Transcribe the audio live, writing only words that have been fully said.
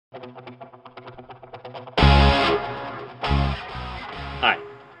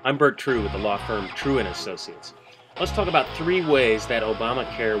I'm Burt True with the law firm True and Associates. Let's talk about 3 ways that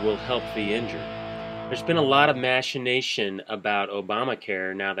Obamacare will help the injured. There's been a lot of machination about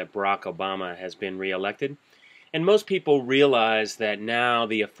Obamacare now that Barack Obama has been reelected, and most people realize that now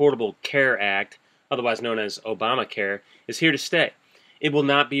the Affordable Care Act, otherwise known as Obamacare, is here to stay. It will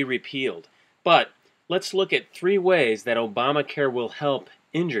not be repealed. But let's look at 3 ways that Obamacare will help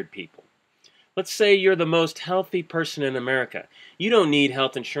injured people. Let's say you're the most healthy person in America. You don't need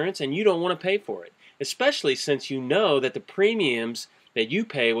health insurance and you don't want to pay for it, especially since you know that the premiums that you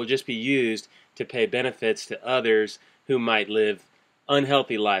pay will just be used to pay benefits to others who might live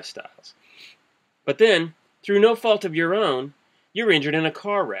unhealthy lifestyles. But then, through no fault of your own, you're injured in a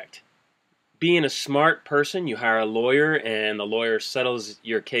car wreck. Being a smart person, you hire a lawyer and the lawyer settles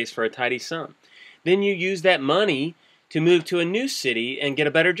your case for a tidy sum. Then you use that money to move to a new city and get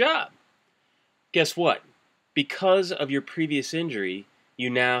a better job. Guess what? Because of your previous injury, you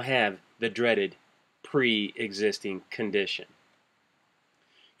now have the dreaded pre-existing condition.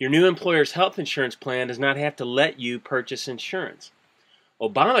 Your new employer's health insurance plan does not have to let you purchase insurance.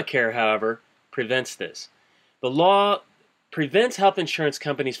 Obamacare, however, prevents this. The law prevents health insurance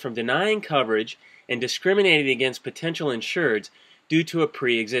companies from denying coverage and discriminating against potential insureds due to a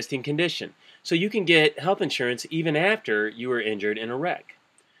pre-existing condition. So you can get health insurance even after you were injured in a wreck.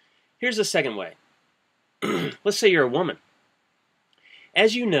 Here's the second way. Let's say you're a woman.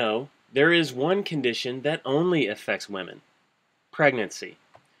 As you know, there is one condition that only affects women: pregnancy.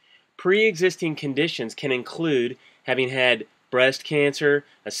 Pre-existing conditions can include having had breast cancer,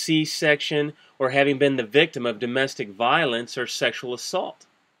 a C-section, or having been the victim of domestic violence or sexual assault.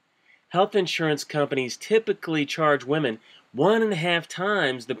 Health insurance companies typically charge women 1.5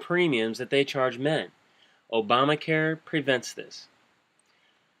 times the premiums that they charge men. Obamacare prevents this.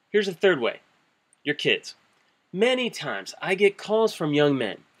 Here's a third way. Your kids. Many times I get calls from young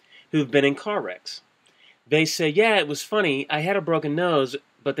men who've been in car wrecks. They say, yeah, it was funny, I had a broken nose,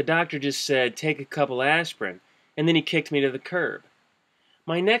 but the doctor just said, take a couple aspirin, and then he kicked me to the curb.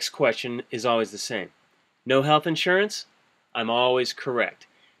 My next question is always the same. No health insurance? I'm always correct.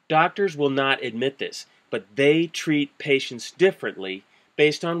 Doctors will not admit this, but they treat patients differently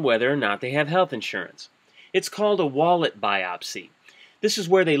based on whether or not they have health insurance. It's called a wallet biopsy. This is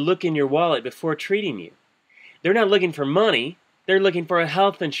where they look in your wallet before treating you. They're not looking for money, they're looking for a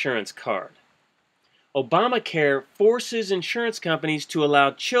health insurance card. Obamacare forces insurance companies to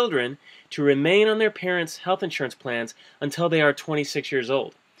allow children to remain on their parents' health insurance plans until they are 26 years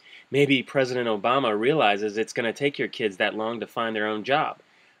old. Maybe President Obama realizes it's going to take your kids that long to find their own job.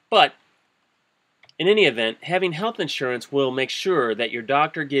 But in any event, having health insurance will make sure that your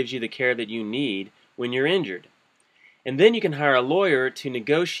doctor gives you the care that you need when you're injured. And then you can hire a lawyer to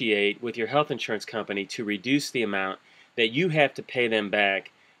negotiate with your health insurance company to reduce the amount that you have to pay them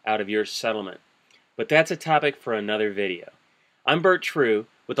back out of your settlement. But that's a topic for another video. I'm Burt True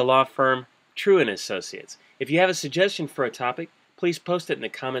with the law firm True and Associates. If you have a suggestion for a topic, please post it in the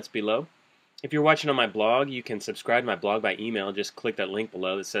comments below. If you're watching on my blog, you can subscribe to my blog by email. Just click that link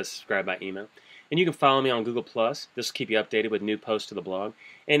below that says subscribe by email. And you can follow me on Google+. This will keep you updated with new posts to the blog.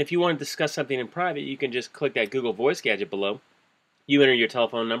 And if you want to discuss something in private, you can just click that Google Voice gadget below. You enter your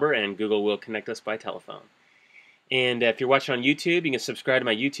telephone number and Google will connect us by telephone. And if you're watching on YouTube, you can subscribe to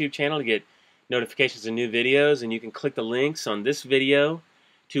my YouTube channel to get notifications of new videos. And you can click the links on this video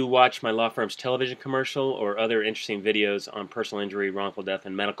to watch my law firm's television commercial or other interesting videos on personal injury, wrongful death,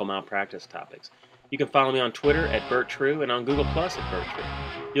 and medical malpractice topics. You can follow me on Twitter at Burt True and on Google+ at Burt True.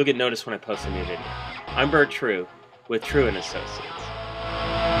 You'll get notice when I post a new video. I'm Burt True with True and Associates.